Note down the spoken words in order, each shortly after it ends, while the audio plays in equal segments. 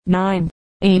9.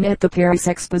 Aim at the Paris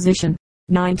Exposition.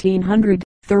 1900.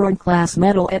 Third class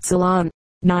medal at Salon.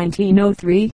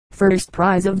 1903. First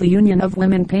prize of the Union of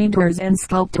Women Painters and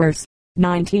Sculptors.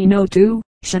 1902.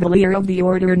 Chevalier of the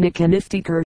Order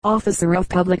Nick-and-Iftiker, Officer of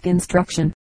Public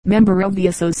Instruction. Member of the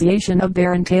Association of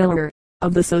Baron Taylor,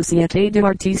 of the Société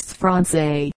d'Artistes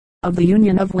Français, of the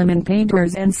Union of Women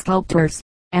Painters and Sculptors,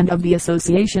 and of the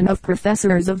Association of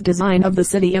Professors of Design of the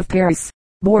City of Paris.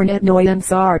 Born at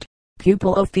Noyen-Sart.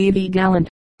 Pupil of P.B. Galland,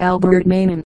 Albert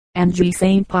Manin, and G.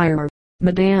 St. Pierre.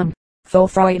 Madame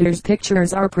Tholfreuter's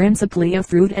pictures are principally of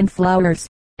fruit and flowers,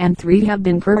 and 3 have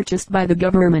been purchased by the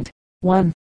government.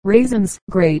 1. Raisins,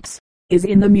 grapes, is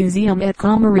in the museum at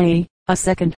Comaray. A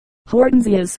second,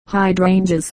 hortensias,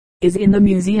 hydrangeas, is in the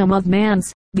Museum of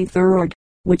Mans. The third,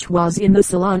 which was in the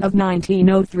Salon of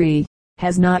 1903,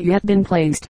 has not yet been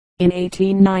placed. In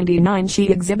 1899 she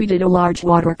exhibited a large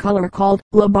watercolor called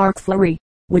La Barque Fleurie,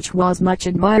 which was much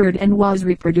admired and was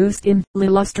reproduced in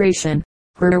L'Illustration.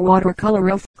 Her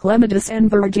watercolor of Clematis and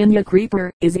Virginia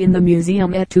Creeper is in the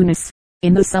museum at Tunis.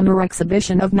 In the summer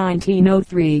exhibition of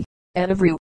 1903, at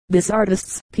Evreux, this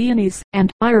artist's peonies and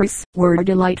iris were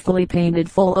delightfully painted,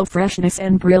 full of freshness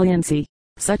and brilliancy,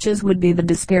 such as would be the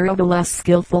despair of a less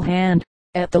skillful hand.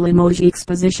 At the Limoges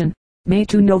Exposition, May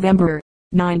to November,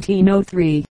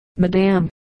 1903, Madame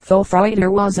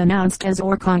Tholfreuter was announced as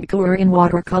hors concours in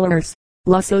watercolors.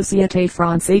 La Société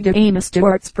Française des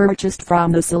Arts purchased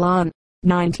from the Salon,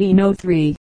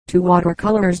 1903, 2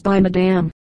 watercolors by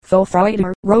Madame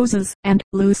Tholfreuter, Roses and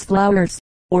Loose Flowers,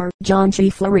 or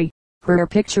Jonchée Fleurie. Her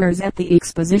pictures at the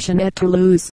exposition at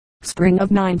Toulouse, spring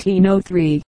of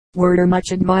 1903, were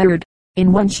much admired.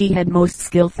 In one she had most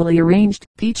skillfully arranged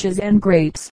peaches and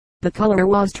grapes. The color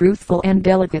was truthful and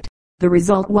delicate. The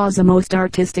result was a most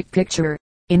artistic picture,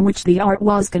 in which the art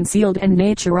was concealed and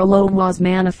nature alone was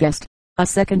manifest. A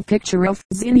second picture of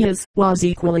zinnias was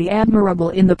equally admirable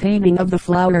in the painting of the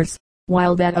flowers,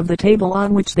 while that of the table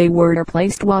on which they were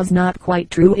placed was not quite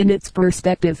true in its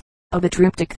perspective. Of a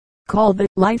triptych, called The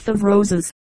Life of Roses,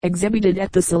 exhibited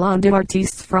at the Salon des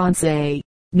Artistes Français,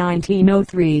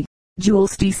 1903.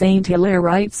 Jules de Saint-Hilaire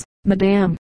writes,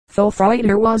 Madame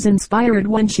Tholfreuter was inspired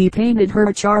when she painted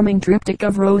her charming triptych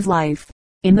of rose life.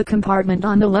 In the compartment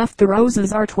on the left the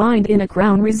roses are twined in a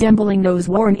crown resembling those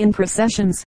worn in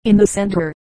processions. In the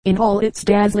center, in all its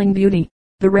dazzling beauty,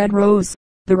 the red rose,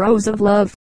 the rose of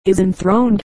love, is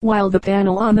enthroned, while the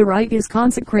panel on the right is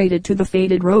consecrated to the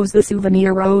faded rose, the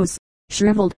souvenir rose,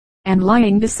 shriveled, and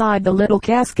lying beside the little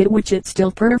casket which it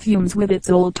still perfumes with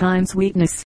its old-time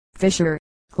sweetness. Fischer,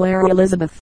 Clara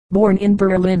Elizabeth, born in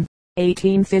Berlin,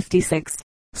 1856,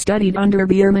 studied under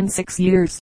Biermann 6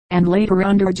 years, and later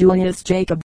under Julius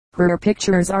Jacob. Her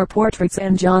pictures are portraits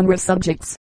and genre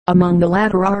subjects. Among the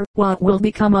latter are What Will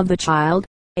Become of the Child,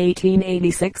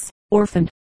 1886, Orphaned,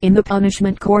 In the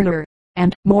Punishment Corner,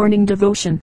 and Morning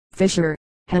Devotion. Fischer,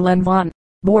 Helen von,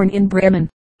 born in Bremen,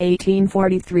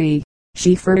 1843.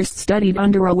 She first studied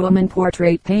under a woman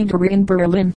portrait painter in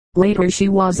Berlin. Later she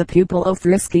was a pupil of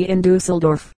Frisky in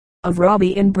Dusseldorf, of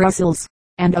Robbie in Brussels,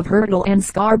 and of Hertel and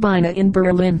Skarbina in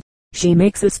Berlin. She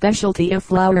makes a specialty of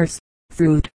flowers,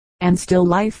 fruit, and still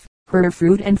life. Her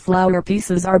fruit and flower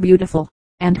pieces are beautiful,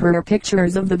 and her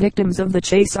pictures of the victims of the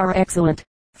chase are excellent.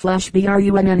 Flash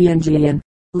Brunningen.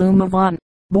 Luma von,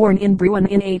 born in Brunn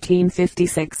in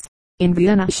 1856. In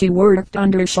Vienna she worked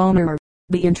under Schöner,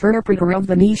 the interpreter of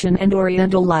Venetian and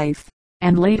Oriental life,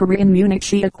 and later in Munich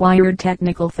she acquired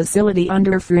technical facility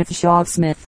under Frithjof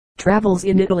Smith. Travels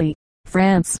in Italy,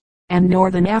 France, and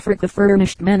Northern Africa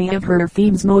furnished many of her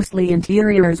themes, mostly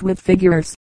interiors with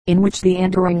figures, in which the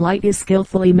entering light is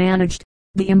skillfully managed.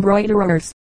 The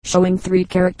embroiderers, showing 3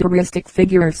 characteristic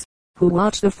figures, who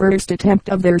watch the first attempt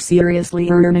of their seriously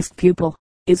earnest pupil,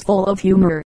 is full of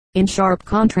humor. In sharp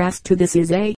contrast to this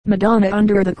is a Madonna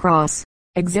under the Cross,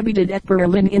 exhibited at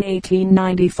Berlin in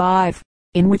 1895,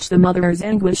 in which the mother's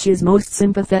anguish is most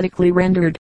sympathetically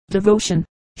rendered. Devotion,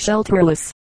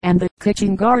 Shelterless, and The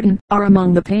Kitchen Garden are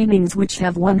among the paintings which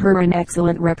have won her an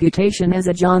excellent reputation as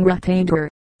a genre painter.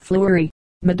 Fleury,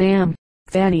 Madame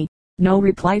Fanny, No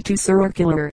Reply to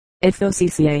Circular,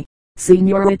 Efficier,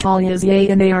 Signor Italia's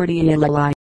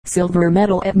Ardielli, silver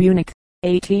medal at Munich,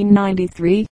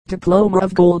 1893, diploma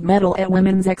of gold medal at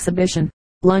Women's Exhibition,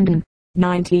 London,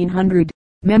 1900,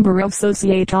 member of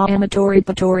Società Amatori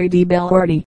Pittori di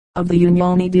Bell'Arte, of the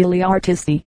Unione degli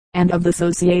Artisti, and of the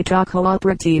Società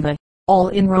Cooperativa, all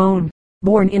in Rome.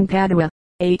 Born in Padua,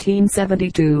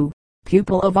 1872,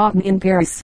 pupil of Auden in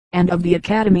Paris, and of the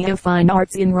Academy of Fine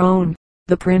Arts in Rome.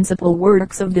 The principal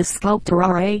works of this sculptor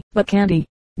are A. Baccanti,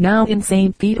 now in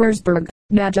St. Petersburg,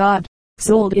 Najad,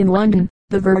 sold in London,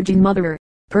 The Virgin Mother,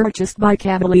 Purchased by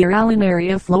Cavalier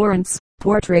Alinari of Florence.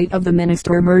 Portrait of the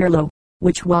Minister Murlo,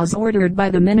 which was ordered by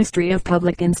the Ministry of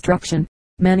Public Instruction.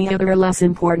 Many other less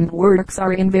important works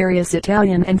are in various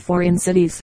Italian and foreign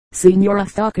cities. Signora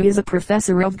Thocca is a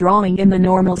professor of drawing in the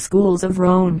normal schools of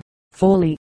Rome.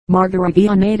 Foley, Marguerite,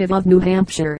 a native of New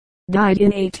Hampshire, died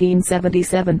in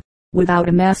 1877, without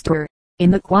a master,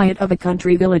 in the quiet of a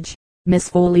country village. Miss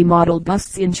Foley modeled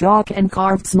busts in chalk and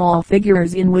carved small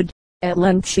figures in wood. At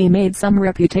length she made some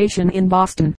reputation in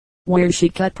Boston, where she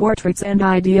cut portraits and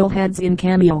ideal heads in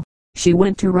cameo. She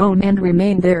went to Rome and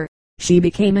remained there. She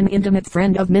became an intimate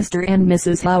friend of Mr. and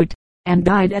Mrs. Hout, and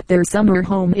died at their summer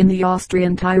home in the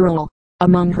Austrian Tyrol.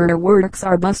 Among her works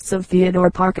are busts of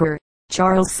Theodore Parker,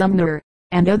 Charles Sumner,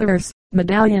 and others,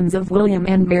 medallions of William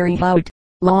and Mary Hout,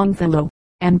 Longfellow,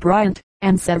 and Bryant,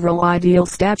 and several ideal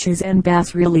statues and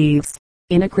bas-reliefs.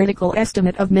 In a critical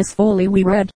estimate of Miss Foley we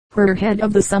read, her head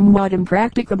of the somewhat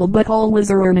impracticable but always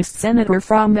earnest senator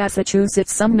from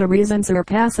Massachusetts Sumner is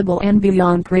unsurpassable and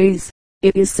beyond praise.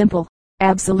 It is simple,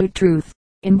 absolute truth,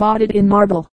 embodied in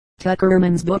marble.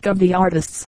 Tuckerman's Book of the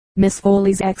Artists. Miss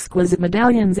Foley's exquisite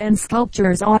medallions and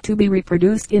sculptures ought to be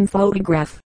reproduced in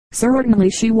photograph.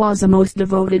 Certainly she was a most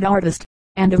devoted artist,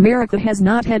 and America has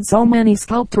not had so many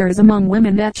sculptors among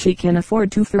women that she can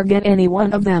afford to forget any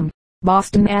one of them.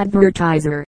 Boston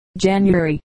Advertiser,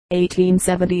 January,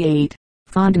 1878.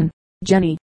 Fondant,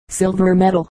 Jenny, silver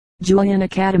medal. Julian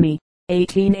Academy,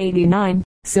 1889,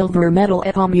 silver medal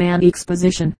at Amiens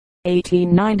Exposition,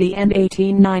 1890 and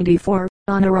 1894,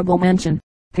 honorable mention.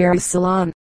 Paris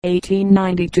Salon,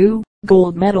 1892,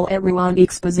 gold medal at Rouen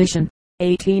Exposition,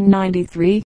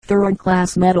 1893, third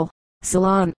class medal.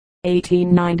 Salon,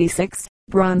 1896,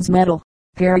 bronze medal.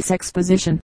 Paris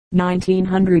Exposition,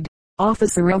 1900,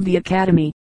 officer of the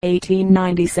Academy,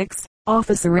 1896,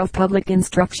 officer of public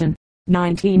instruction,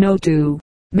 1902,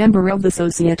 member of the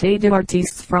Société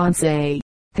d'Artistes Français,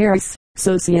 Paris,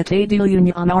 Société de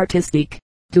l'Union Artistique,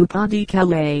 du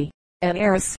Pas-de-Calais, at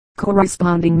Arras,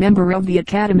 corresponding member of the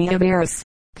Academy of Arras,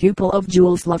 pupil of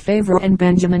Jules Lefebvre and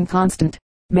Benjamin Constant.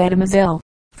 Mademoiselle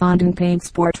Fondant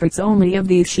paints portraits only of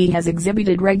these. She has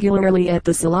exhibited regularly at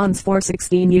the salons for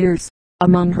 16 years.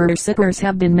 Among her sitters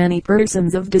have been many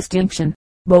persons of distinction,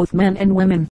 both men and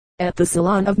women. At the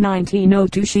Salon of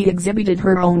 1902 she exhibited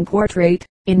her own portrait.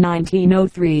 In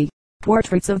 1903,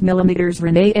 portraits of Millimeters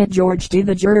Rene et George D.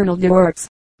 The Journal d'Arts,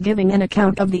 giving an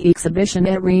account of the exhibition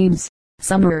at Reims.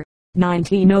 Summer,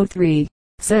 1903,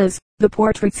 says, the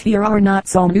portraits here are not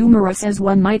so numerous as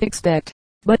one might expect,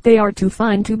 but they are too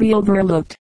fine to be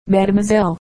overlooked.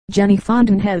 Mademoiselle Jenny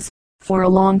Fondant has, for a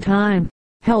long time,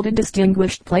 held a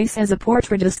distinguished place as a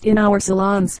portraitist in our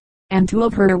salons, and two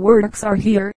of her works are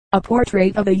here, a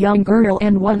portrait of a young girl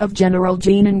and one of General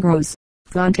Jean Ingros.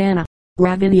 Fontana,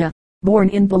 Ravinia, born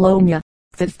in Bologna,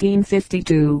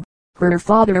 1552. Her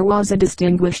father was a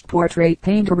distinguished portrait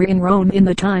painter in Rome in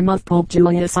the time of Pope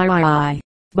Julius II,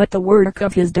 but the work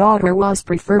of his daughter was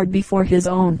preferred before his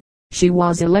own. She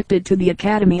was elected to the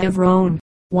Academy of Rome,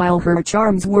 while her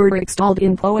charms were extolled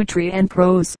in poetry and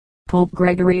prose. Pope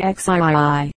Gregory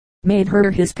XII made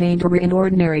her his painter in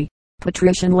ordinary.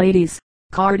 Patrician ladies,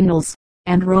 cardinals,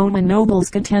 and Roman nobles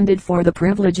contended for the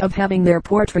privilege of having their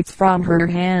portraits from her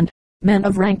hand. Men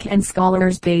of rank and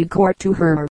scholars paid court to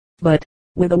her, but,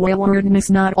 with a waywardness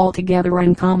not altogether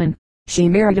uncommon, she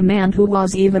married a man who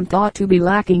was even thought to be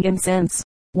lacking in sense.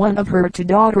 One of her two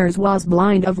daughters was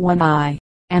blind of one eye,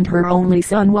 and her only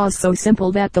son was so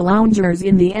simple that the loungers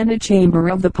in the antechamber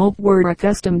of the Pope were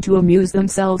accustomed to amuse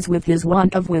themselves with his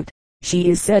want of wit. She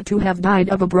is said to have died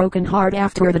of a broken heart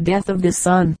after the death of this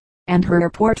son, and her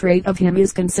portrait of him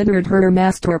is considered her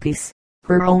masterpiece.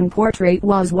 Her own portrait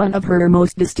was one of her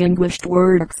most distinguished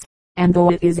works, and though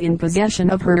it is in possession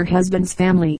of her husband's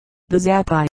family, the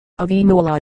Zappi, of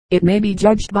Imola, it may be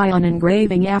judged by an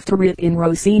engraving after it in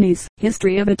Rossini's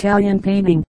History of Italian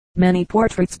Painting. Many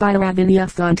portraits by Ravinia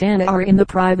Fontana are in the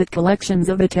private collections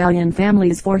of Italian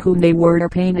families for whom they were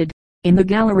painted. In the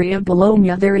gallery of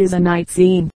Bologna there is a night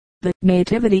scene, the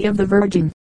Nativity of the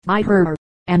Virgin, by her,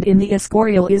 and in the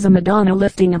Escorial is a Madonna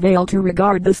lifting a veil to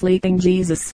regard the sleeping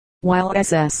Jesus, while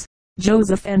SS.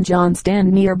 Joseph and John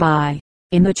stand nearby.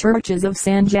 In the churches of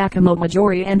San Giacomo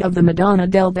Maggiore and of the Madonna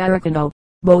del Baracano,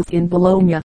 both in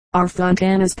Bologna, are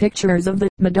Fontana's pictures of the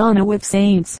Madonna with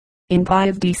saints. In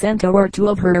Pieve di Cento are two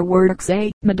of her works,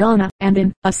 a Madonna and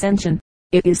an Ascension.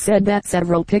 It is said that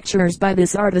several pictures by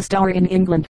this artist are in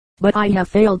England, but I have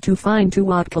failed to find to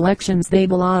what collections they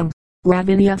belong.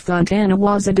 Ravinia Fontana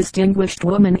was a distinguished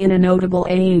woman in a notable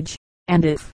age, and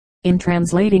if, in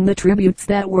translating the tributes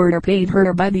that were paid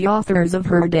her by the authors of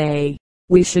her day,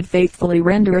 we should faithfully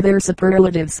render their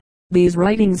superlatives, these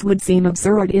writings would seem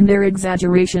absurd in their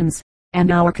exaggerations, and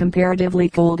our comparatively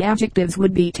cold adjectives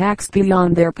would be taxed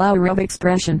beyond their power of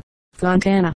expression.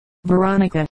 Fontana,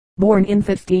 Veronica, born in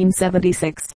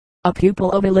 1576, a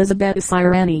pupil of Elizabeth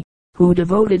Sirani, who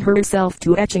devoted herself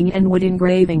to etching and wood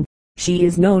engraving. She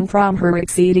is known from her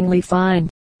exceedingly fine,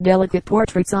 delicate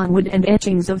portraits on wood and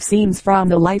etchings of scenes from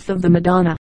the life of the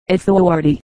Madonna.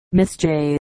 Authority, Miss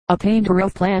J., a painter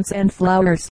of plants and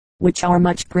flowers, which are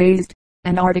much praised.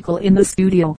 An article in the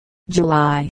Studio,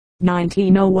 July,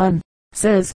 1901,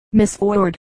 says, Miss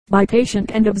Ford, by patient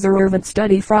and observant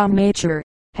study from nature,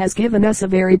 has given us a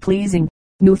very pleasing,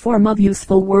 new form of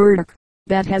useful work,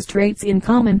 that has traits in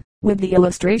common with the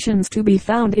illustrations to be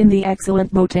found in the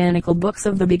excellent botanical books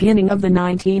of the beginning of the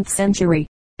 19th century.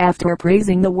 After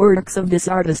praising the works of this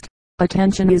artist,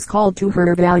 attention is called to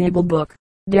her valuable book,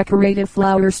 Decorative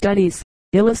Flower Studies,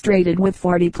 illustrated with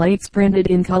 40 plates printed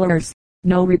in colors.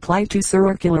 No reply to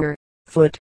circular.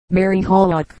 Foot. Mary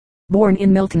Hollock, born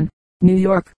in Milton, New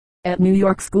York. At New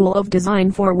York School of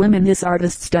Design for Women this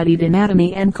artist studied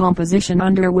anatomy and composition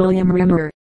under William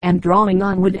Rimmer, and drawing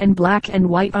on wood and black and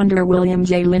white under William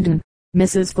J. Linton.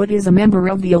 Mrs. Foote is a member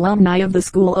of the alumni of the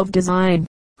School of Design.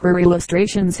 Her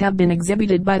illustrations have been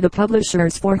exhibited by the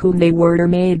publishers for whom they were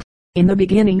made. In the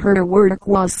beginning her work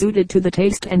was suited to the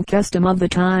taste and custom of the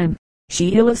time. She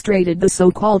illustrated the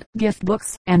so-called gift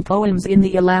books and poems in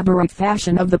the elaborate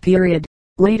fashion of the period.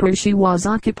 Later she was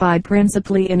occupied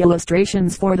principally in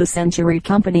illustrations for the Century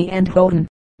Company and Houghton,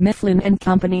 Mifflin and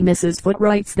Company. Mrs. Foote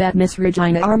writes that Miss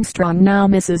Regina Armstrong, now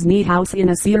Mrs. Niehaus, in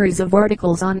a series of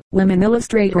articles on Women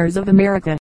Illustrators of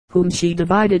America, whom she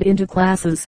divided into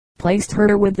classes, placed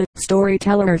her with the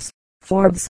storytellers.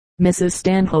 Forbes, Mrs.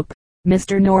 Stanhope,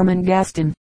 Mr. Norman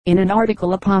Gaston, in an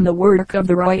article upon the work of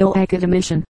the Royal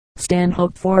Academician.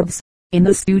 Stanhope Forbes, in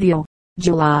the Studio,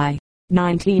 July,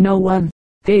 1901,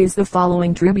 pays the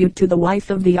following tribute to the wife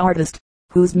of the artist,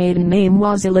 whose maiden name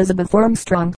was Elizabeth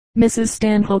Armstrong. Mrs.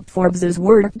 Stanhope Forbes's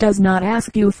work does not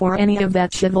ask you for any of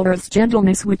that chivalrous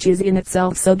gentleness which is in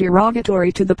itself so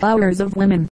derogatory to the powers of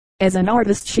women. As an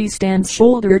artist she stands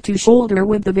shoulder to shoulder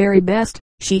with the very best.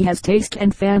 She has taste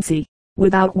and fancy,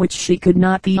 without which she could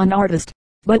not be an artist.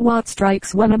 But what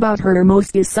strikes one about her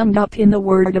most is summed up in the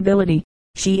word ability.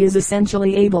 She is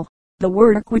essentially able. The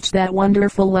work which that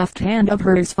wonderful left hand of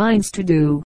hers finds to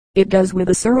do, it does with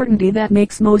a certainty that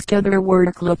makes most other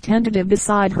work look tentative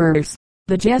beside hers.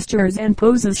 The gestures and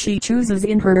poses she chooses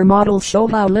in her models show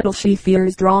how little she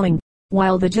fears drawing,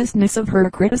 while the justness of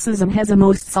her criticism has a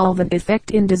most solvent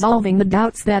effect in dissolving the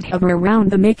doubts that hover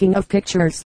around the making of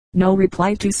pictures. No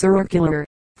reply to circular.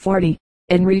 40.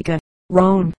 Enrica,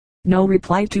 Rhone. No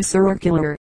reply to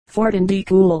circular. Fortin de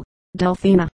Cool,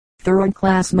 Delphina.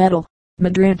 Third-class medal,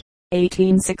 Madrid,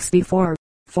 1864,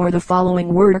 for the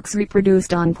following works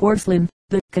reproduced on porcelain: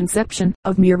 the Conception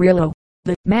of Murillo,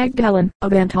 the Magdalen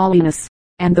of Antolinus,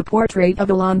 and the portrait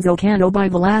of Alonso Cano by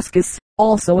Velasquez,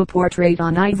 also a portrait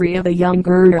on ivory of a young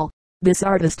girl. This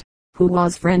artist, who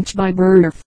was French by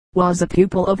birth, was a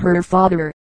pupil of her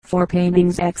father. For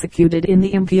paintings executed in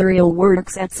the imperial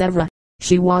works at Sèvres,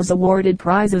 she was awarded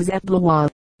prizes at Blois,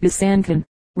 Besançon,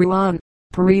 Rouen,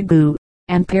 Périgueux,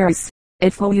 and Paris.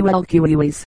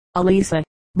 Etfoulquois, Elisa,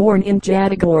 born in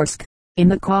Jadagorsk, in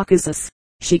the Caucasus.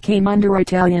 She came under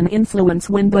Italian influence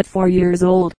when but 4 years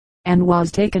old, and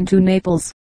was taken to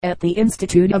Naples. At the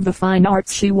Institute of the Fine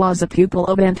Arts she was a pupil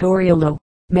of Antoriolo,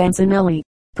 Manzanelli,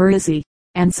 Peruzzi,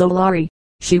 and Solari.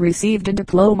 She received a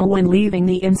diploma when leaving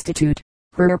the institute.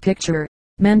 Her picture,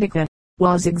 Mendica,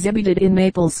 was exhibited in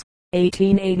Naples,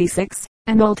 1886,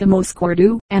 and Ultimo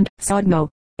Scordu and Sogno,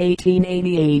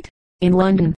 1888. In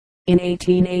London, in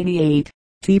 1888,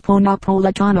 Tipo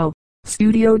Napolitano,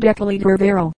 Studio Decollete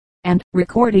Vero, and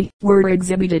Ricordi were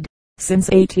exhibited. Since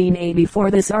 1884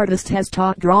 this artist has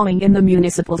taught drawing in the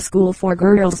Municipal School for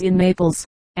Girls in Naples,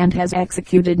 and has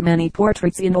executed many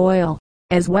portraits in oil,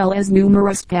 as well as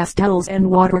numerous pastels and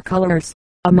watercolors.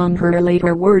 Among her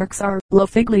later works are La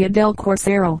Figlia del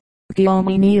Corsaro,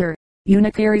 Guillaume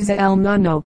Unicaries al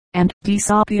Mundo, and Di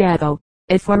Sapieto,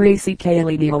 et Farisi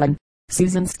Calidiolan.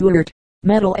 Susan Stewart,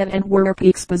 medal at Antwerp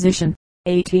Exposition,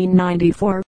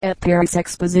 1894, at Paris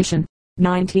Exposition,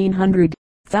 1900.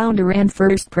 Founder and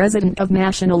first president of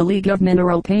National League of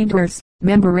Mineral Painters,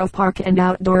 member of Park and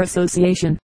Outdoor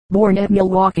Association, born at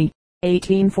Milwaukee,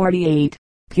 1848.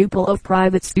 Pupil of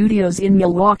private studios in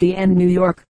Milwaukee and New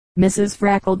York. Mrs.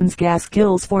 Frackleton's gas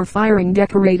kilns for firing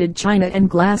decorated china and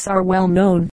glass are well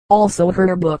known, also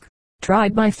her book,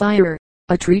 Tried by Fire,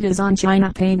 a treatise on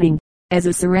china painting. As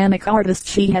a ceramic artist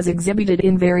she has exhibited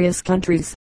in various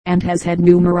countries, and has had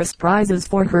numerous prizes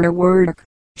for her work.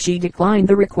 she declined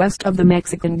the request of the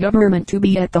Mexican government to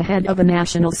be at the head of a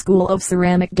national school of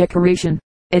ceramic decoration,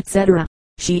 etc.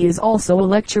 She is also a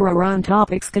lecturer on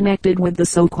topics connected with the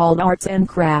so-called arts and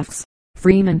crafts.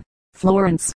 Freeman,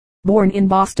 Florence, born in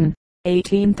Boston,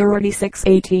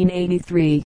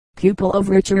 1836-1883. Pupil of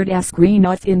Richard S.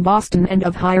 Greenough in Boston and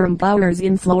of Hiram Bowers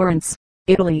in Florence,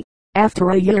 Italy. After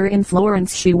a year in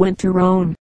Florence she went to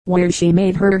Rome, where she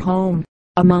made her home.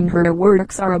 Among her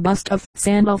works are a bust of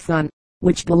Sandalphon,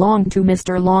 which belonged to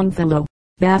Mr. Longfellow,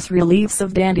 bas-reliefs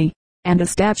of Dante, and a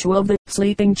statue of the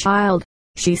Sleeping Child,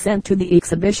 she sent to the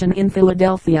exhibition in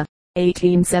Philadelphia,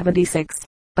 1876.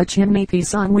 A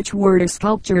chimney-piece on which were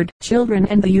sculptured children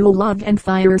and the Yule log and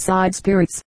fireside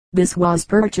spirits. This was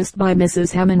purchased by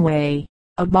Mrs. Hemingway,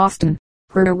 of Boston.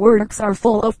 Her works are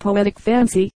full of poetic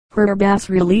fancy. Her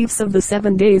bas-reliefs of the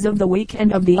 7 days of the week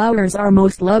and of the hours are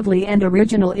most lovely and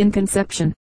original in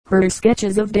conception. Her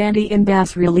sketches of Dante in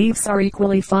bas-reliefs are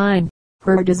equally fine.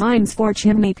 Her designs for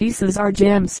chimney-pieces are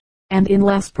gems, and in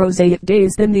less prosaic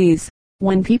days than these,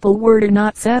 when people were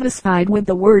not satisfied with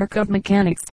the work of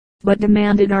mechanics, but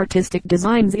demanded artistic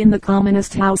designs in the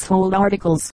commonest household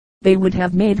articles, they would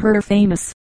have made her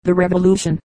famous. The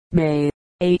Revolution, May,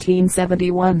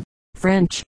 1871.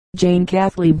 French, Jane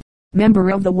Kathleen, member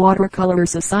of the Watercolor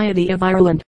Society of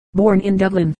Ireland, born in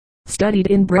Dublin, studied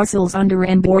in Brussels under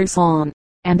M. Bourson,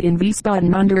 and in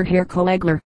Wiesbaden under Herr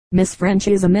Koegler. Miss French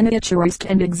is a miniaturist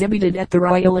and exhibited at the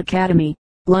Royal Academy,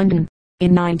 London,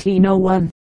 in 1901.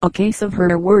 A case of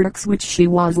her works which she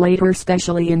was later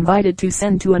specially invited to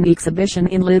send to an exhibition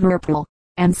in Liverpool,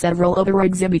 and several other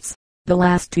exhibits. The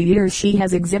last 2 years she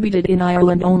has exhibited in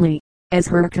Ireland only, as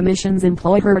her commissions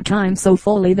employ her time so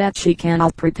fully that she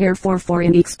cannot prepare for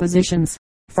foreign expositions.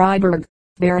 Freiberg,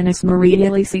 Baroness Marie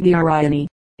Elise d'Ariani,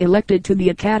 elected to the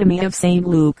Academy of St.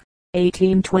 Luke,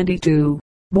 1822.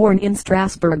 Born in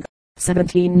Strasbourg,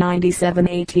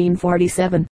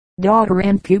 1797-1847. Daughter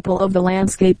and pupil of the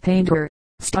landscape painter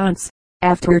Stantz.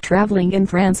 After traveling in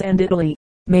France and Italy,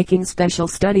 making special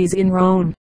studies in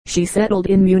Rome, she settled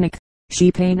in Munich.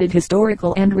 She painted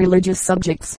historical and religious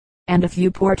subjects, and a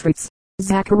few portraits.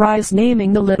 Zacharias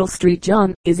naming the little street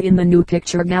John is in the New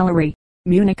Picture Gallery,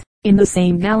 Munich. In the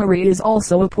same gallery is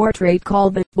also a portrait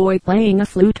called The Boy Playing a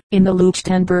Flute in the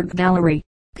Leuchtenberg Gallery,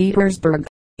 Petersburg.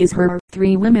 Is her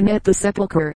Three Women at the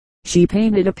Sepulchre. She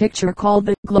painted a picture called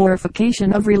The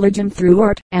Glorification of Religion Through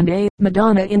Art and a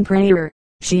Madonna in Prayer.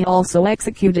 She also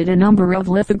executed a number of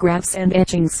lithographs and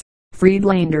etchings.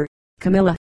 Friedlander,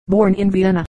 Camilla, born in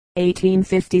Vienna,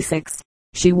 1856.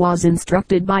 She was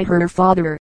instructed by her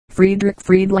father, Friedrich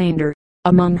Friedlander.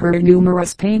 Among her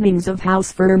numerous paintings of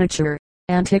house furniture,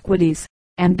 antiquities,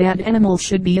 and dead animals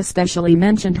should be especially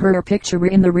mentioned her picture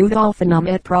in the Rudolfinum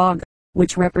at Prague,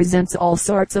 which represents all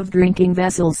sorts of drinking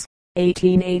vessels,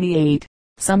 1888.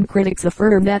 Some critics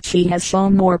affirm that she has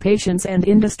shown more patience and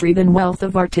industry than wealth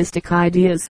of artistic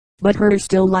ideas, but her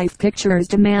still life pictures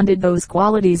demanded those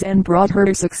qualities and brought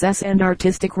her success and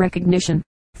artistic recognition.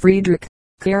 Friedrich,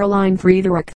 Caroline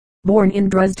Friedrich, born in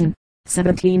Dresden,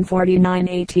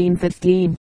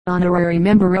 1749-1815, honorary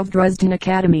member of Dresden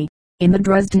Academy. In the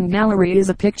Dresden Gallery is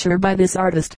a picture by this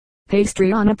artist,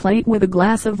 pastry on a plate with a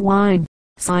glass of wine,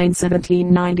 signed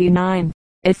 1799.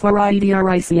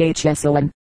 Friedrichson,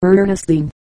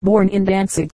 Ernestine, born in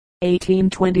Danzig,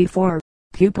 1824,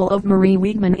 pupil of Marie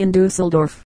Wiegmann in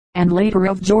Dusseldorf, and later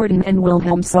of Jordan and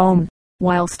Wilhelm Sohn.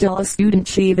 While still a student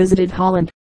she visited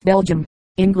Holland, Belgium,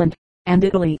 England, and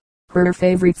Italy. Her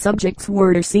favorite subjects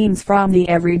were scenes from the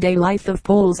everyday life of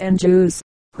Poles and Jews.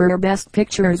 Her best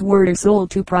pictures were sold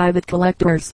to private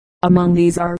collectors. Among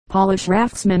these are Polish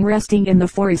Raftsmen Resting in the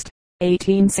Forest,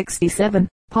 1867,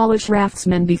 Polish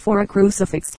Raftsmen Before a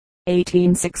Crucifix,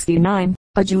 1869,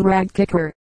 A Jew Rag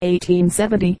Picker,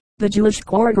 1870, The Jewish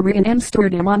Quarter in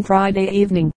Amsterdam on Friday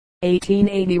Evening,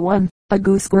 1881, A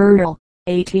Goose Girl,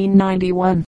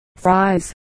 1891,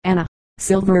 Fries, Anna,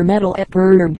 silver medal at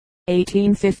Bern,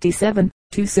 1857,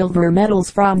 2 silver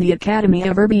medals from the Academy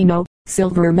of Urbino,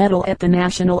 silver medal at the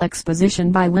National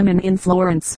Exposition by Women in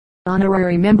Florence,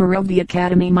 honorary member of the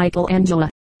Academy Michelangelo,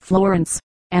 Florence,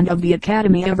 and of the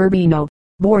Academy of Urbino,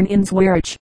 born in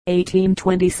Zwerich,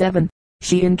 1827.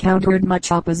 She encountered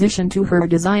much opposition to her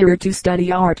desire to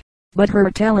study art, but her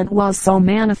talent was so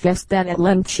manifest that at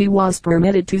length she was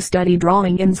permitted to study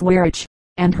drawing in Zwerich,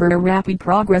 and her rapid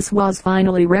progress was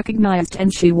finally recognized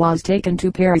and she was taken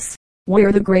to Paris,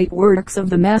 where the great works of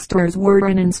the masters were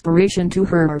an inspiration to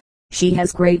her. She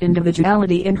has great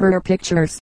individuality in her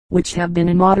pictures, which have been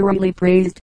immoderately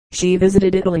praised. She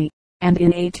visited Italy, and in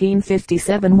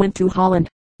 1857 went to Holland,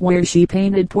 where she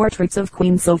painted portraits of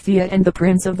Queen Sophia and the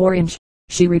Prince of Orange.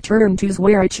 She returned to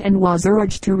Zurich and was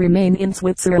urged to remain in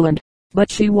Switzerland,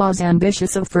 but she was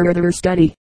ambitious of further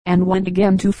study, and went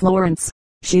again to Florence.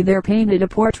 She there painted a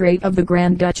portrait of the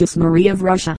Grand Duchess Marie of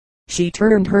Russia. She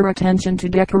turned her attention to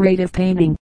decorative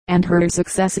painting, and her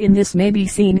success in this may be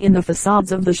seen in the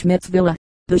facades of the Schmitz Villa,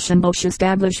 the Schimbusch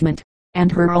establishment,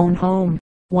 and her own home.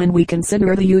 When we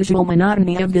consider the usual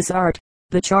monotony of this art,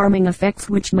 the charming effects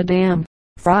which Madame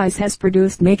Fries has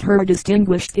produced make her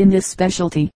distinguished in this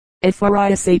specialty.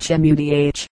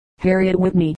 Frishmudh. Harriet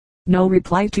Whitney. No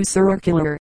reply to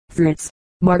circular. Fritz.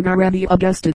 Margarete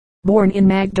Augusta. Born in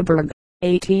Magdeburg,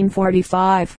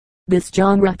 1845. This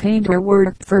genre painter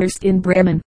worked first in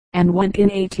Bremen, and went in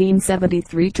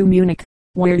 1873 to Munich,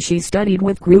 where she studied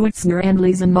with Greutzner and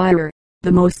Liesenmeyer.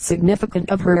 The most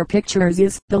significant of her pictures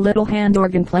is The Little Hand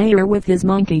Organ Player with His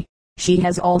Monkey. She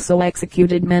has also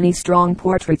executed many strong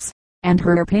portraits, and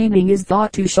her painting is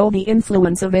thought to show the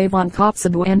influence of Ivan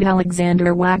Kotzebue and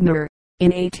Alexander Wagner.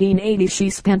 In 1880 she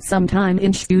spent some time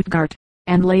in Stuttgart,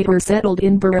 and later settled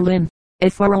in Berlin.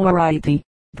 Frorite.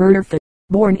 Bertha.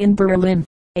 Born in Berlin,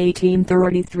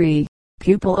 1833.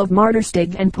 Pupil of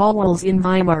Martersteg and Pauwels in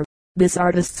Weimar. This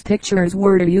artist's pictures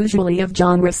were usually of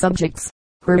genre subjects.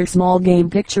 Her small game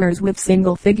pictures with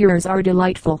single figures are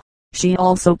delightful. She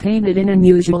also painted an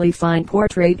unusually fine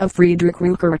portrait of Friedrich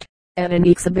Ruckert, at an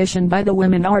exhibition by the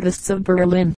Women Artists of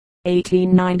Berlin,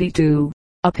 1892.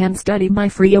 A pen study by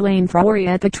Frielaine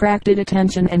Froriat attracted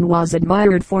attention and was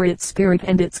admired for its spirit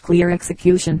and its clear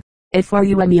execution.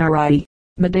 Frumeri.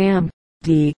 Madame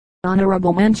D.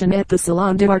 Honorable mention at the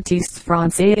Salon des Artistes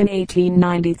Français in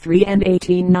 1893 and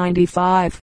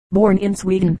 1895. Born in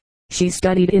Sweden, she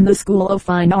studied in the School of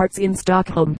Fine Arts in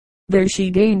Stockholm. There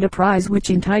she gained a prize which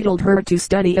entitled her to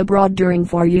study abroad during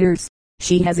 4 years.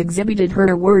 She has exhibited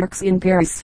her works in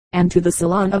Paris, and to the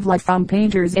Salon of La Femme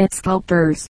Painters et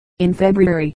Sculptors. In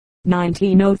February,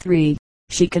 1903,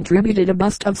 she contributed a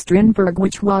bust of Strindberg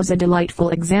which was a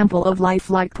delightful example of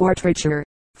lifelike portraiture.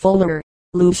 Fuller,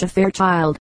 Lucia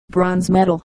Fairchild. Bronze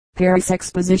medal, Paris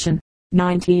Exposition,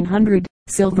 1900.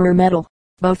 Silver medal,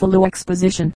 Buffalo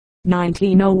Exposition,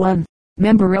 1901.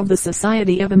 Member of the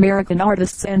Society of American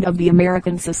Artists and of the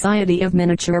American Society of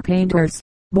Miniature Painters.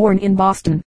 Born in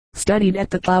Boston. Studied at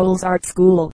the Cowles Art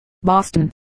School, Boston,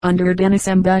 under Dennis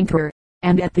M. Banker,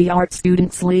 and at the Art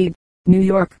Students League, New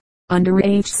York, under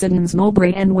H. Siddons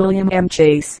Mowbray and William M.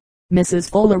 Chase. Mrs.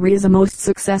 Fuller is a most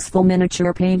successful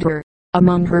miniature painter.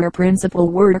 Among her principal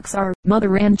works are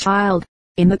Mother and Child,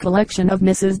 in the collection of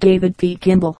Mrs. David P.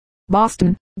 Kimball,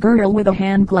 Boston, Girl with a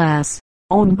Hand Glass,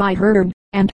 owned by Hearn,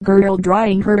 and Girl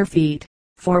Drying Her Feet,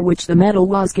 for which the medal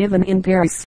was given in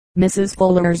Paris. Mrs.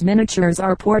 Fuller's miniatures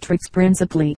are portraits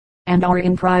principally, and are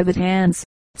in private hands.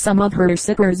 Some of her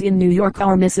sitters in New York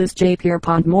are Mrs. J.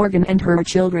 Pierpont Morgan and her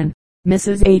children,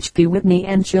 Mrs. H. P. Whitney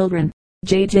and children,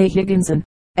 J. J. Higginson,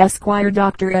 Esquire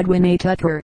Dr. Edwin A.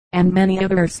 Tucker, and many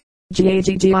others.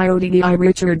 Gaggiotti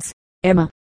Richards, Emma,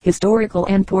 historical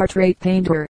and portrait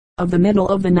painter, of the middle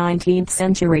of the 19th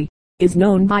century, is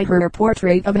known by her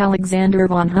portrait of Alexander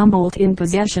von Humboldt in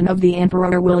possession of the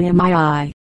Emperor William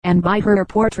II, and by her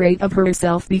portrait of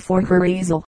herself before her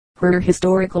easel. Her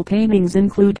historical paintings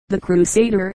include The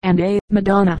Crusader and A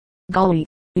Madonna. Gully,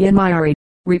 Inmari,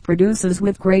 reproduces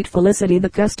with great felicity the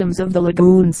customs of the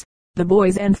lagoons, the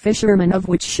boys and fishermen of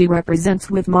which she represents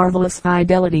with marvelous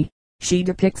fidelity. She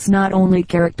depicts not only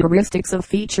characteristics of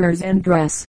features and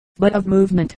dress, but of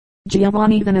movement.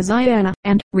 Giovanni Veneziana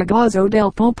and Ragazzo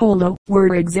del Popolo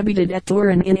were exhibited at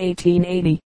Turin in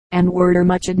 1880, and were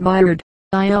much admired.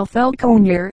 Il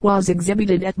Falconiere was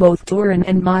exhibited at both Turin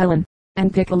and Milan,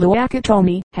 and Piccolo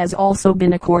Acatoni has also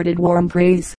been accorded warm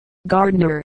praise.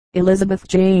 Gardner, Elizabeth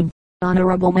Jane.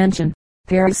 Honorable mention,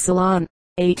 Paris Salon,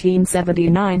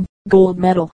 1879, gold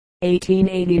medal,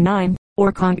 1889,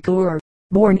 or concours.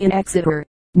 Born in Exeter,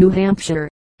 New Hampshire,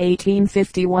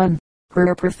 1851.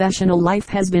 Her professional life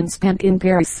has been spent in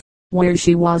Paris, where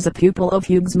she was a pupil of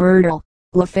Hugues Myrtle,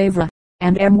 Lefebvre,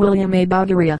 and M. William A.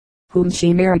 Bauderia, whom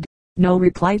she married. No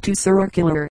reply to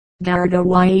circular. Gardo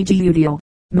Yegudio.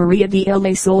 Maria de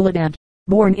la Soledad.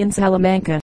 Born in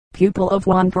Salamanca, pupil of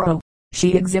Juan Pro.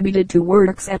 She exhibited 2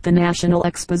 works at the National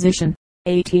Exposition,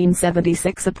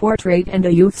 1876, a portrait and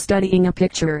a youth studying a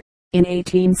picture. In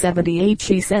 1878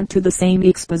 she sent to the same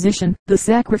exposition The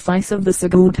Sacrifice of the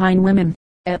Saguntine Women.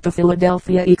 At the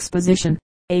Philadelphia Exposition,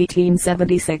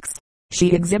 1876,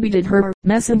 she exhibited her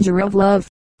Messenger of Love.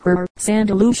 Her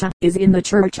Santa Lucia is in the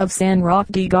Church of San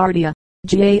Roque di Guardia.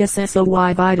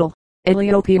 Gassoy Vidal,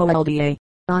 Eliopio LDA.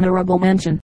 Honorable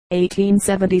mention,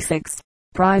 1876.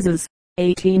 Prizes,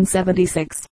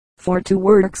 1876. For 2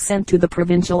 works sent to the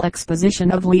Provincial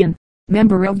Exposition of Lyon.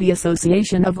 member of the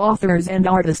Association of Authors and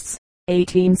Artists,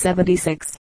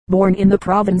 1876. Born in the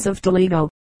province of Toledo,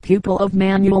 pupil of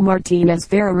Manuel Martinez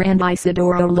Ferrer and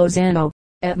Isidoro Lozano,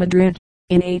 at Madrid.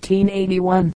 In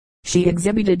 1881, she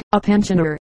exhibited A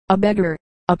Pensioner, A Beggar,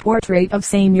 a portrait of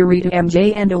Señorita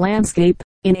M.J. and a landscape.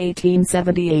 In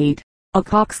 1878, A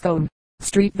Coxcomb,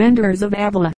 Street Vendors of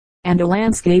Avila, and a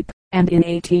landscape. And in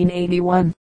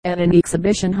 1881, at an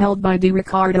exhibition held by de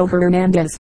Ricardo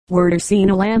Hernandez, were seen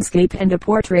a landscape and a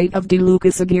portrait of de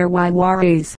Lucas Aguirre y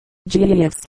Juarez.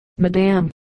 G.S.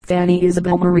 Madame Fanny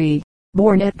Isabel Marie,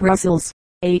 born at Brussels,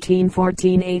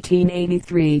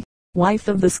 1814-1883, wife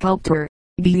of the sculptor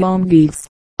Guillaume Guise,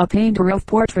 a painter of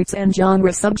portraits and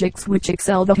genre subjects which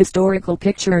excel the historical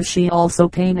pictures she also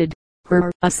painted.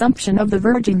 Her Assumption of the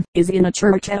Virgin is in a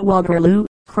church at Waterloo,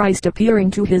 Christ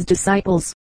appearing to his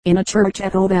disciples. In a church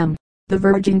at Odem, the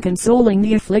Virgin consoling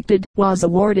the afflicted, was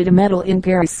awarded a medal in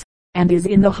Paris, and is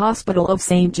in the Hospital of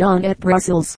St. John at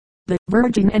Brussels. The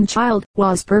Virgin and Child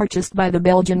was purchased by the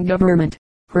Belgian government.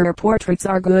 Her portraits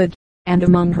are good, and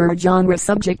among her genre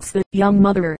subjects the Young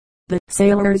Mother, the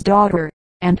Sailor's Daughter,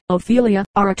 and Ophelia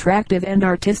are attractive and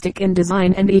artistic in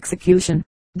design and execution.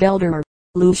 Gelder,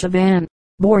 Lucia van,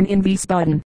 born in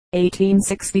Wiesbaden,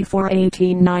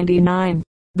 1864-1899.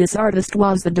 This artist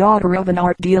was the daughter of an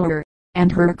art dealer,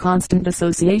 and her constant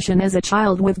association as a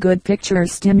child with good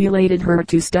pictures stimulated her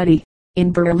to study.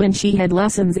 In Berlin she had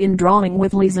lessons in drawing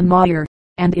with Liesenmeyer,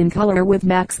 and in color with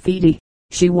Max Thiede.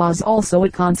 She was also a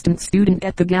constant student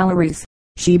at the galleries.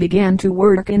 She began to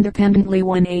work independently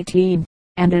when 18,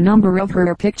 and a number of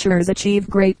her pictures achieved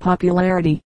great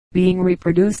popularity, being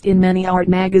reproduced in many art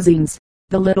magazines.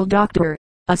 The Little Doctor,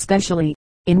 especially,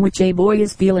 in which a boy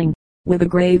is feeling, with a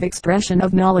grave expression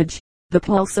of knowledge, the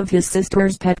pulse of his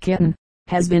sister's pet kitten,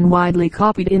 has been widely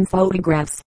copied in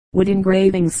photographs, wood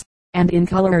engravings, and in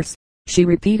colors. She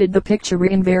repeated the picture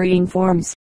in varying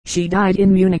forms. She died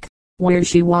in Munich, where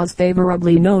she was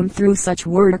favorably known through such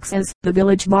works as The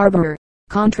Village Barber,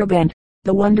 Contraband,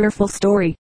 The Wonderful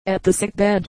Story, At the Sick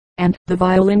Bed, and The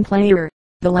Violin Player,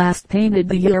 the last painted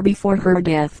the year before her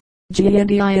death.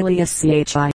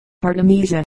 Gndi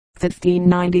Artemisia,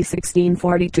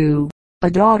 1590-1642, a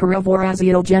daughter of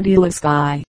Orazio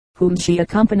Gentileschi, whom she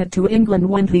accompanied to England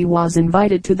when he was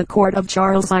invited to the court of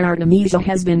Charles I. Artemisia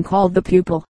has been called the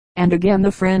pupil, and again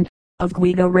the friend, of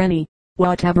Guido Reni.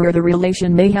 Whatever the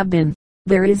relation may have been,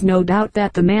 there is no doubt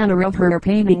that the manner of her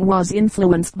painting was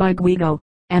influenced by Guido,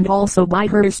 and also by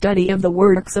her study of the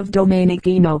works of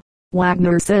Domenichino.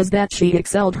 Wagner says that she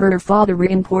excelled her father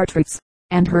in portraits,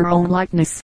 and her own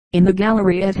likeness, in the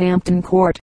gallery at Hampton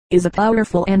Court, is a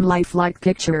powerful and lifelike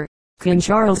picture. King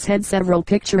Charles had several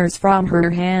pictures from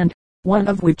her hand, one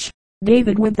of which,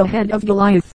 David with the head of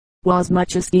Goliath, was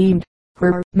much esteemed.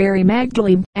 Her Mary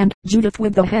Magdalene and Judith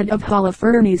with the head of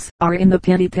Holofernes are in the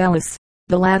Pitti Palace.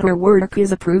 The latter work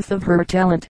is a proof of her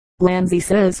talent. Lanzi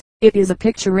says, it is a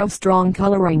picture of strong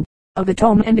coloring, of a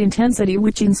tone and intensity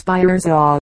which inspires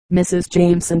awe. Mrs.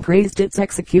 Jameson praised its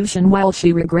execution while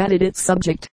she regretted its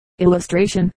subject.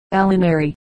 Illustration,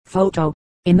 Alinari. Photo,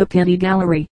 in the Pitti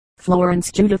Gallery.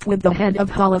 Florence Judith with the head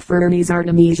of Holofernes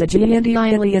Artemisia Gandhi.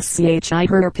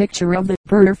 Her picture of the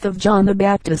birth of John the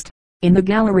Baptist, in the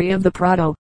Gallery of the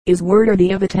Prado, is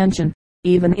worthy of attention,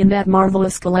 even in that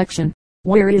marvelous collection,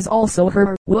 where is also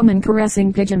her Woman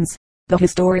Caressing Pigeons. The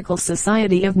Historical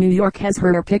Society of New York has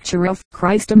her picture of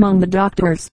Christ among the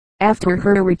Doctors, after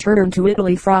her return to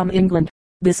Italy from England.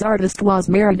 This artist was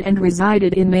married and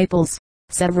resided in Naples.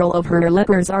 Several of her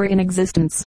letters are in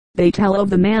existence. They tell of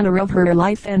the manner of her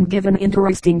life and give an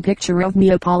interesting picture of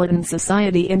Neapolitan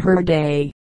society in her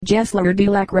day. Gessler de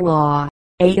la Croix,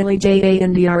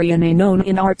 Alijandriana, known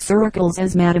in art circles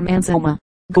as Madame Anselma.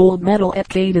 Gold medal at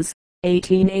Cadiz,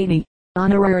 1880.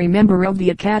 Honorary member of the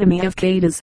Academy of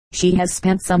Cadiz. She has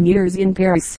spent some years in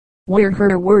Paris, where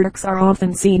her works are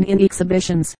often seen in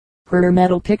exhibitions. Her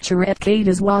medal picture at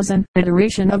Cadiz was an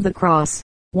adoration of the cross.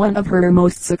 One of her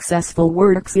most successful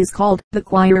works is called The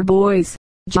Choir Boys.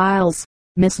 Giles,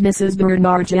 Mrs.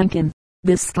 Bernard Jenkin.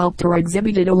 This sculptor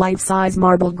exhibited a life-size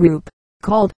marble group,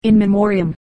 called In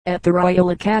Memoriam, at the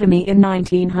Royal Academy in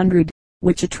 1900,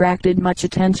 which attracted much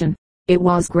attention. It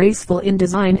was graceful in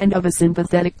design and of a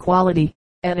sympathetic quality.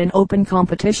 At an open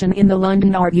competition in the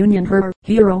London Art Union her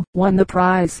hero won the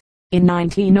prize. In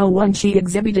 1901 she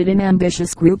exhibited an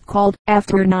ambitious group called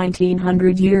After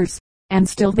 1900 Years, and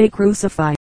Still They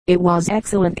Crucify. It was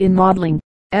excellent in modeling,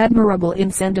 admirable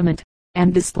in sentiment,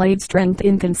 and displayed strength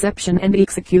in conception and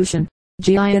execution.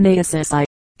 Gianni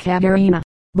Caterina,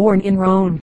 born in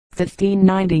Rome,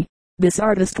 1590. This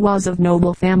artist was of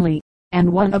noble family,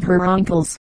 and one of her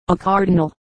uncles, a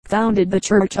cardinal, founded the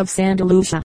Church of Santa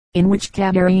Lucia, in which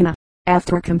Caterina,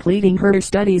 after completing her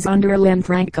studies under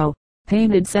Lanfranco,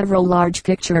 painted several large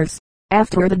pictures.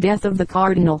 After the death of the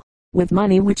cardinal, with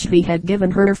money which he had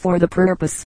given her for the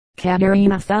purpose,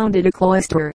 Caterina founded a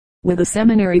cloister, with a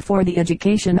seminary for the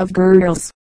education of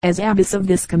girls. As abbess of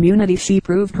this community she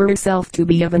proved herself to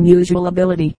be of unusual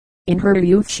ability. In her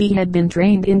youth she had been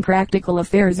trained in practical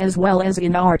affairs as well as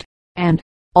in art, and,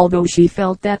 although she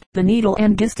felt that the needle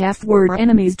and distaff were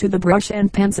enemies to the brush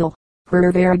and pencil,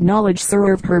 her varied knowledge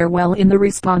served her well in the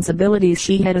responsibilities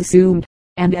she had assumed,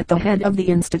 and at the head of the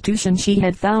institution she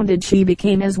had founded she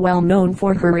became as well known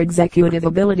for her executive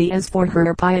ability as for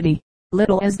her piety.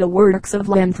 Little as the works of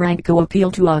Lanfranco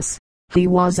appeal to us, he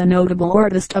was a notable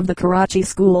artist of the Karachi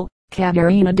school.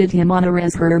 Caterina did him honor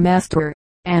as her master,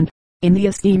 and, in the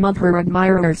esteem of her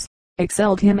admirers,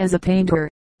 excelled him as a painter.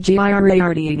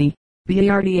 Girardi,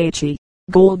 Bardhe,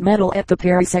 gold medal at the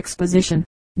Paris Exposition,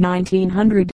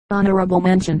 1900, honorable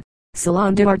mention,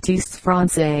 Salon des Artistes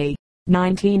Français,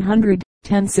 1900,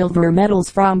 10 silver medals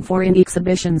from foreign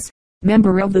exhibitions,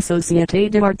 member of the Société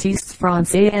des Artistes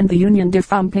Français and the Union des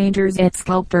Femmes Painters et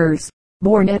Sculpteurs,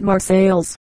 born at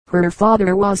Marseilles. Her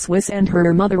father was Swiss and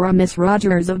her mother a Miss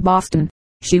Rogers of Boston.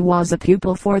 She was a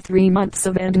pupil for 3 months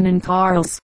of Antonin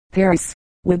Carles, Paris.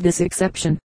 With this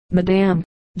exception, Madame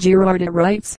Girardi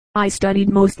writes, I studied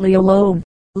mostly alone,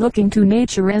 looking to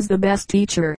nature as the best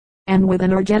teacher, and with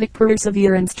energetic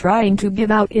perseverance trying to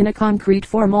give out in a concrete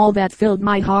form all that filled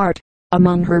my heart.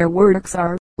 Among her works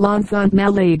are, L'Enfant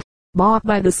Malade, bought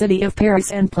by the city of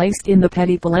Paris and placed in the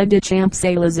Petit Palais des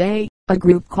Champs-Élysées, a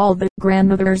group called the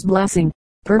Grandmother's Blessing,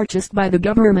 purchased by the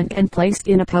government and placed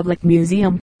in a public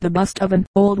museum, the bust of an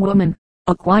old woman,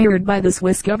 acquired by the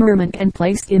Swiss government and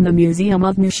placed in the Museum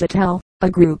of Neuchâtel, a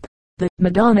group, the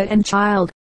Madonna and Child,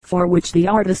 for which the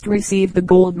artist received the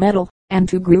gold medal, and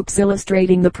 2 groups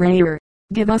illustrating the prayer,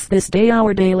 Give us this day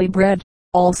our daily bread.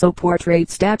 Also portrait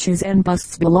statues and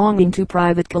busts belonging to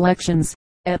private collections.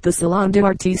 At the Salon des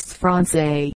Artistes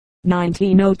Français,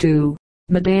 1902,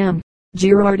 Madame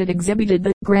Girardi exhibited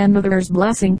the Grandmother's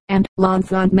Blessing and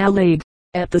L'Enfant Malade.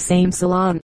 At the same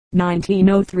salon,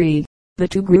 1903, the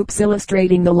 2 groups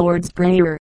illustrating the Lord's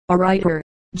Prayer. A writer,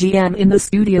 G.M. in the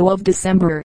studio of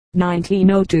December,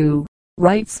 1902,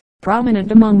 writes,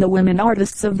 prominent among the women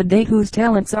artists of the day whose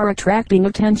talents are attracting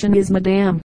attention is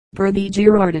Madame Bardhe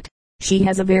Girardot. She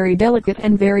has a very delicate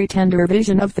and very tender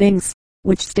vision of things,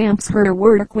 which stamps her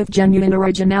work with genuine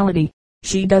originality.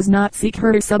 She does not seek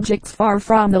her subjects far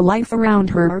from the life around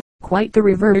her, quite the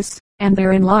reverse, and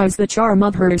therein lies the charm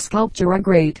of her sculpture, a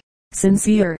great,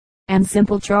 sincere, and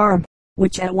simple charm,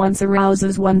 which at once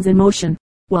arouses one's emotion.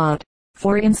 What,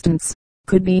 for instance,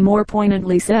 could be more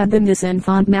poignantly said than this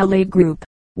Enfant Malade group,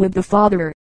 with the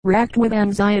father, racked with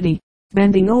anxiety,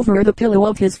 bending over the pillow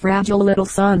of his fragile little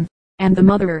son, and the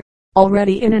mother,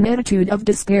 already in an attitude of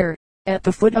despair, at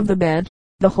the foot of the bed.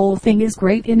 The whole thing is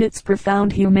great in its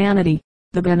profound humanity.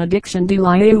 The Benediction de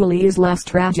l'Aioli is less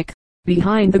tragic.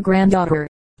 Behind the granddaughter,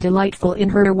 delightful in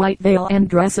her white veil and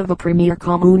dress of a premier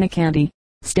communicante,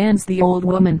 stands the old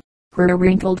woman, her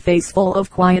wrinkled face full of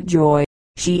quiet joy.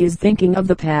 She is thinking of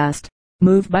the past,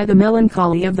 moved by the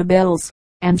melancholy of the bells,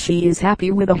 and she is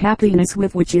happy with a happiness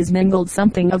with which is mingled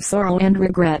something of sorrow and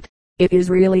regret. It is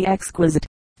really exquisite.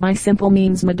 By simple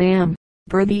means Madame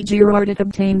Bardhe Girardot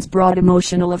obtains broad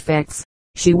emotional effects.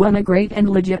 She won a great and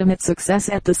legitimate success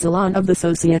at the Salon of the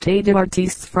Société des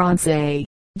Artistes Français.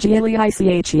 Gilly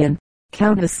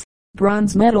Countess,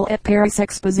 bronze medal at Paris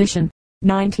Exposition,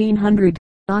 1900.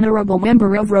 Honorable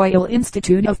member of Royal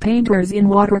Institute of Painters in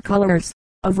Watercolors,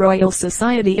 of Royal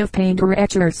Society of Painter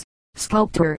Etchers,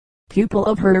 sculptor, pupil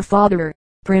of her father,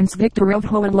 Prince Victor of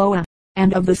Hohenlohe,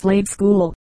 and of the Slade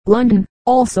School, London,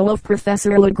 also of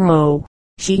Professor Legros.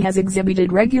 She has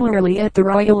exhibited regularly at the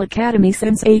Royal Academy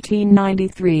since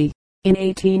 1893. In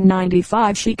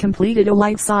 1895 she completed a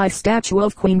life-size statue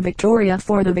of Queen Victoria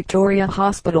for the Victoria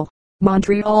Hospital,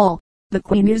 Montreal. The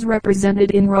Queen is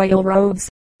represented in royal robes,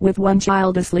 with one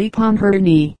child asleep on her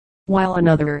knee, while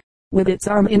another, with its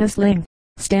arm in a sling,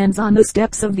 stands on the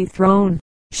steps of the throne.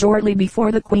 Shortly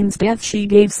before the Queen's death she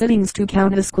gave sittings to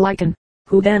Countess Gleichen,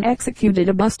 who then executed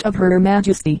a bust of Her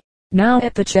Majesty, now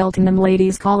at the Cheltenham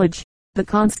Ladies' College. The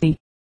Consti,